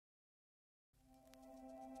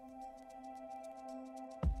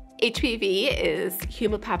HPV is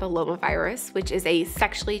human papillomavirus, which is a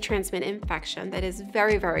sexually transmitted infection that is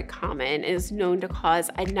very, very common and is known to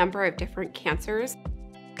cause a number of different cancers.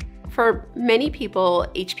 For many people,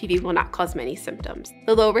 HPV will not cause many symptoms.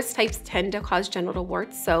 The low-risk types tend to cause genital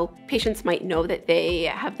warts, so patients might know that they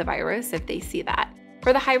have the virus if they see that.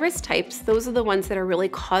 For the high-risk types, those are the ones that are really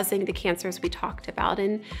causing the cancers we talked about,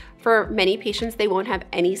 and for many patients, they won't have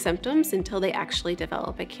any symptoms until they actually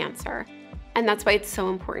develop a cancer. And that's why it's so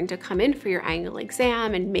important to come in for your annual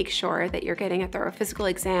exam and make sure that you're getting a thorough physical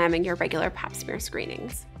exam and your regular pap smear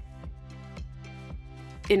screenings.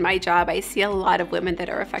 In my job, I see a lot of women that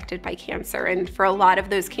are affected by cancer, and for a lot of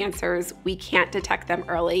those cancers, we can't detect them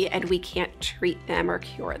early and we can't treat them or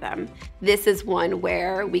cure them. This is one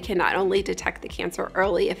where we can not only detect the cancer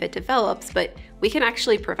early if it develops, but we can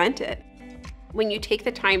actually prevent it. When you take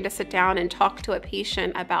the time to sit down and talk to a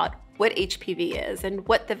patient about what HPV is and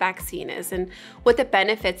what the vaccine is and what the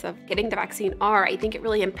benefits of getting the vaccine are, I think it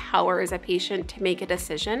really empowers a patient to make a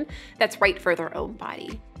decision that's right for their own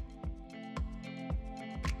body.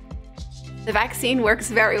 The vaccine works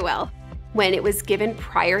very well. When it was given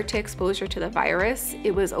prior to exposure to the virus, it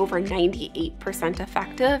was over 98%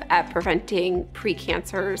 effective at preventing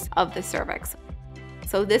precancers of the cervix.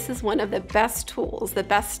 So this is one of the best tools, the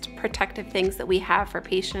best protective things that we have for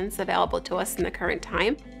patients available to us in the current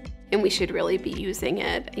time. And we should really be using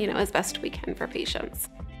it, as best we can for patients.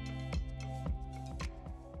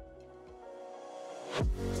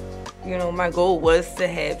 My goal was to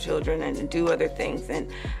have children and to do other things, and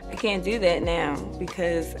I can't do that now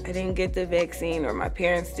because I didn't get the vaccine, or my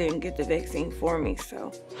parents didn't get the vaccine for me.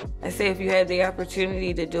 So I say if you have the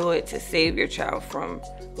opportunity to do it to save your child from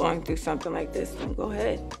going through something like this, then go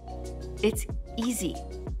ahead. It's easy.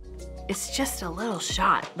 It's just a little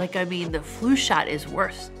shot. The flu shot is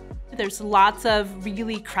worse. There's lots of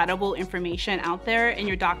really credible information out there, and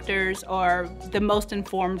your doctors are the most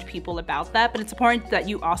informed people about that, but it's important that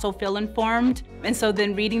you also feel informed. And so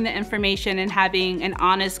then reading the information and having an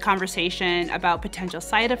honest conversation about potential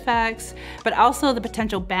side effects, but also the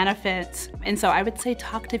potential benefits. And so I would say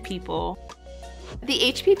talk to people. The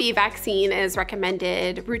HPV vaccine is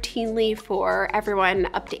recommended routinely for everyone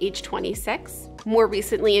up to age 26. More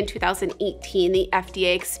recently, in 2018, the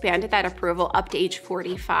FDA expanded that approval up to age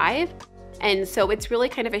 45. And so it's really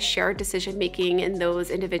kind of a shared decision-making in those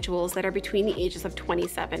individuals that are between the ages of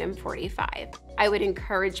 27 and 45. I would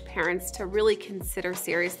encourage parents to really consider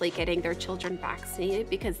seriously getting their children vaccinated,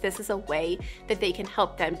 because this is a way that they can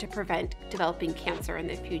help them to prevent developing cancer in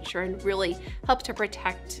the future and really help to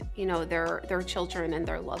protect, their children and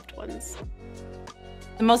their loved ones.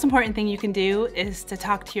 The most important thing you can do is to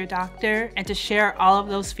talk to your doctor and to share all of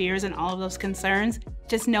those fears and all of those concerns.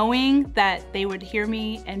 Just knowing that they would hear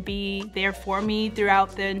me and be there for me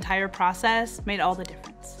throughout the entire process made all the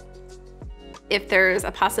difference. If there's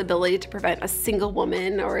a possibility to prevent a single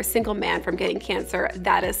woman or a single man from getting cancer,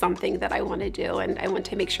 that is something that I want to do, and I want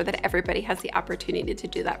to make sure that everybody has the opportunity to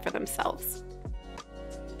do that for themselves.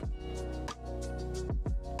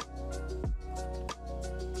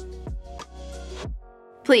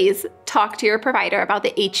 Please talk to your provider about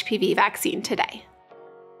the HPV vaccine today.